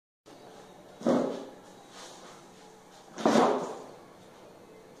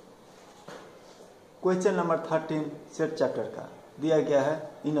Question number 13 set chapter का दिया गया है।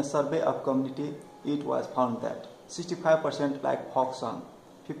 इन अ survey of community it was found that 65% like folk song,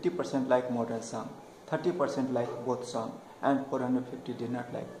 50% like modern song, 30% like both song and 450 did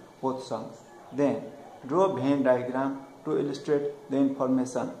not like both songs. Then draw Venn diagram to illustrate the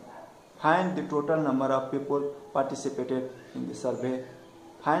information. Find the total number of people participated in the survey.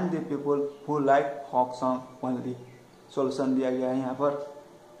 Find the people who like folk song only. Solution दिया गया है। यहाँ पर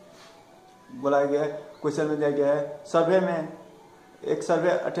बोला गया है, question में दिया गया है सर्वे में एक सर्वे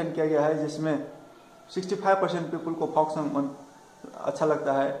अटेंड किया गया है जिसमें 65% पीपल को फोक सॉन्ग अच्छा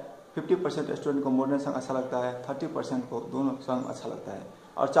लगता है, 50% स्टूडेंट को मॉडर्न सॉन्ग अच्छा लगता है, 30% को दोनों सॉन्ग अच्छा लगता है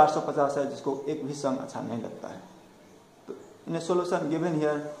और 450 है जिसको एक भी सॉन्ग अच्छा नहीं लगता है। तो in solution given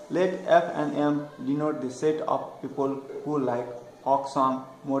here let F and M denote the set of people who like folk song,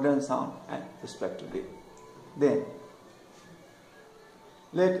 modern song and respectively. Then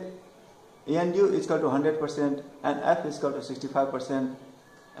let NU is equal to 100% and F is equal to 65%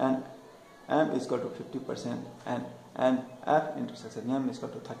 and M is equal to 50% and F intersection M is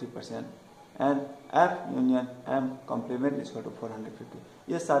equal to 30% and F union M complement is equal to 450।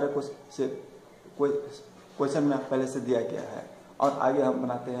 ये सारे question में पहले से दिया गया है और आगे हम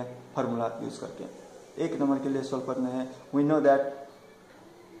बनाते हैं फार्मूला यूज करके। एक नंबर के लिए सॉल्व करना है। We know that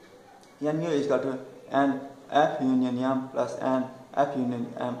NU is equal to N F union M plus N F union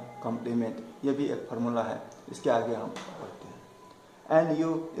M complement, ये भी एक फार्मूला है। इसके आगे हम पढ़ते हैं NU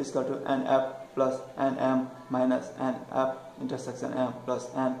is equal to NF plus NM minus NF intersection M plus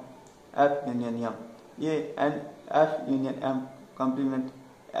NF union M। ये NF union M complement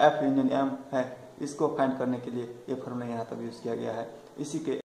F union M है, इसको फाइंड करने के लिए ये फार्मूला यहाँ तक यूज किया गया है। इसी के